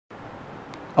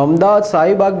અમદાવાદ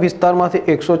શાહીબાગ વિસ્તારમાંથી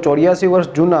 184 વર્ષ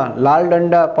જૂના લાલ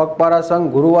દંડા પગપાળા સંઘ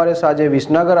ગુરુવારે સાંજે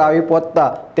વિસનગર આવી પહોંચતા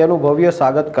તેનું ભવ્ય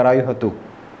સ્વાગત કરાયું હતું।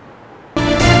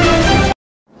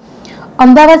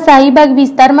 અમદાવાદ શાહીબાગ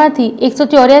વિસ્તારમાંથી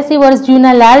 184 વર્ષ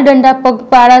જૂના લાલ દંડા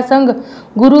પગપાળા સંઘ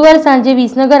ગુરુવાર સાંજે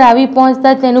વિસનગર આવી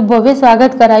પહોંચતા તેનું ભવ્ય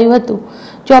સ્વાગત કરાયું હતું।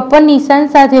 54 નિશાન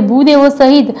સાથે ભૂદેવો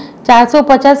સહિત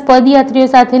 450 પદયાત્રીઓ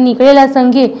સાથે નીકળેલા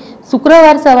સંઘે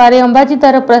શુક્રવાર સવારે અંબાજી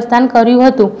તરફ પ્રસ્થાન કર્યું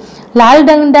હતું। લાલ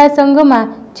દંડા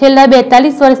સંઘમાં છેલ્લા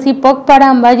 42 વર્ષથી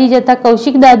પગપાળા અંબાજી જતા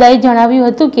કૌશિક દાદાએ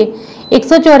જણાવ્યું હતું કે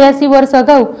 184 વર્ષ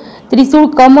અગાઉ ત્રિશૂળ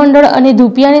કમંડળ અને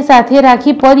ધૂપિયાને સાથે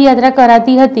રાખી પદયાત્રા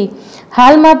કરાતી હતી।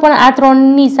 હાલમાં પણ આ ત્રણ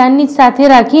નિશાનની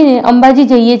સાથે રાખીને અંબાજી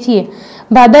જઈએ છીએ।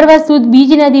 ભાદરવા સુદ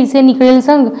બીજના દિવસે નીકળેલ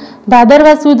સંઘ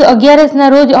ભાદરવા સુદ 11ના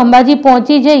રોજ અંબાજી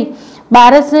પહોંચી જઈ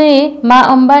બારસે માં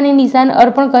અંબાને નિશાન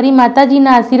અર્પણ કરી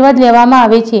માતાજીના આશીર્વાદ લેવામાં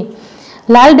આવે છે।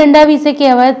 લાલ દંડા વિશે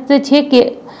કહેવાત છે કે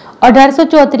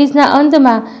 1834ના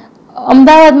અંતમાં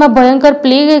અમદાવાદમાં ભયંકર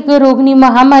પ્લેગ રોગની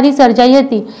મહામારી સર્જાઈ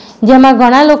હતી, જેમાં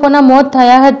ઘણા લોકોના મોત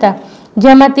થયા હતા।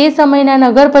 જેમાં તે સમયના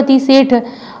નગરપતિ શેઠ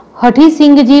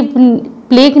હઠીસિંહજી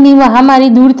પ્લેગની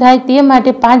મહામારી દૂર થાય તે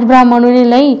માટે 5 બ્રાહ્મણોને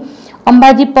લઈ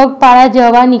અંબાજી પગપાળા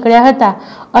જવા નીકળ્યા હતા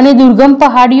અને દુર્ગમ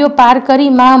પહાડીઓ પાર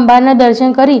કરી મા અંબાના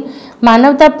દર્શન કરી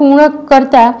માનવતા પૂર્ણ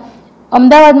કરતા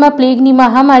અમદાવાદમાં પ્લેગની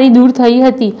મહામારી દૂર થઈ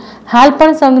હતી। હાલ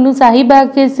પણ સંઘનું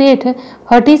શાહીબાગ શેઠ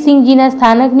હઠીસિંહજીના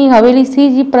સ્થાનકની હવેલીથી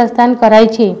જ પ્રસ્થાન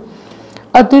કરાય છે।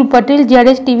 અતુલ પટેલ,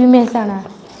 ZSTV, મહેસાણા।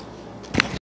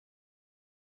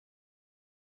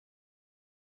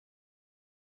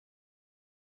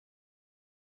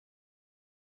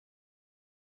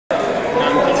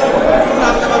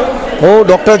 હું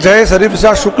ડૉક્ટર જયેશ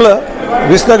હરિપ્રસાદ શુક્લ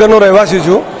વિસનગરનો રહેવાસી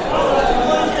છું।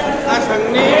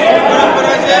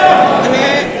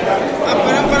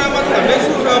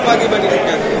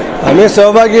 અમે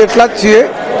સહભાગી એટલા જ છીએ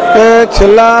કે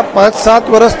છેલ્લા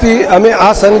 5-7 વર્ષથી અમે આ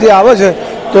સંઘ જે આવે છે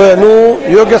તો એનું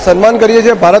યોગ્ય સન્માન કરીએ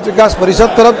છીએ ભારત વિકાસ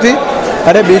પરિષદ તરફથી,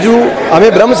 અને બીજું અમે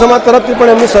બ્રહ્મ સમાજ તરફથી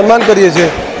પણ એમનું સન્માન કરીએ છીએ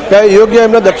કે યોગ્ય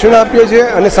એમને દક્ષિણા આપીએ છીએ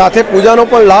અને સાથે પૂજાનો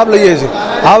પણ લાભ લઈએ છીએ।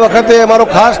 આ વખતે અમારો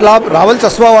ખાસ લાભ રાવલ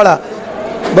ચશ્માવાળા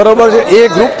બરાબર છે એ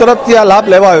ગ્રુપ તરફથી આ લાભ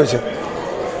લેવાયો છે।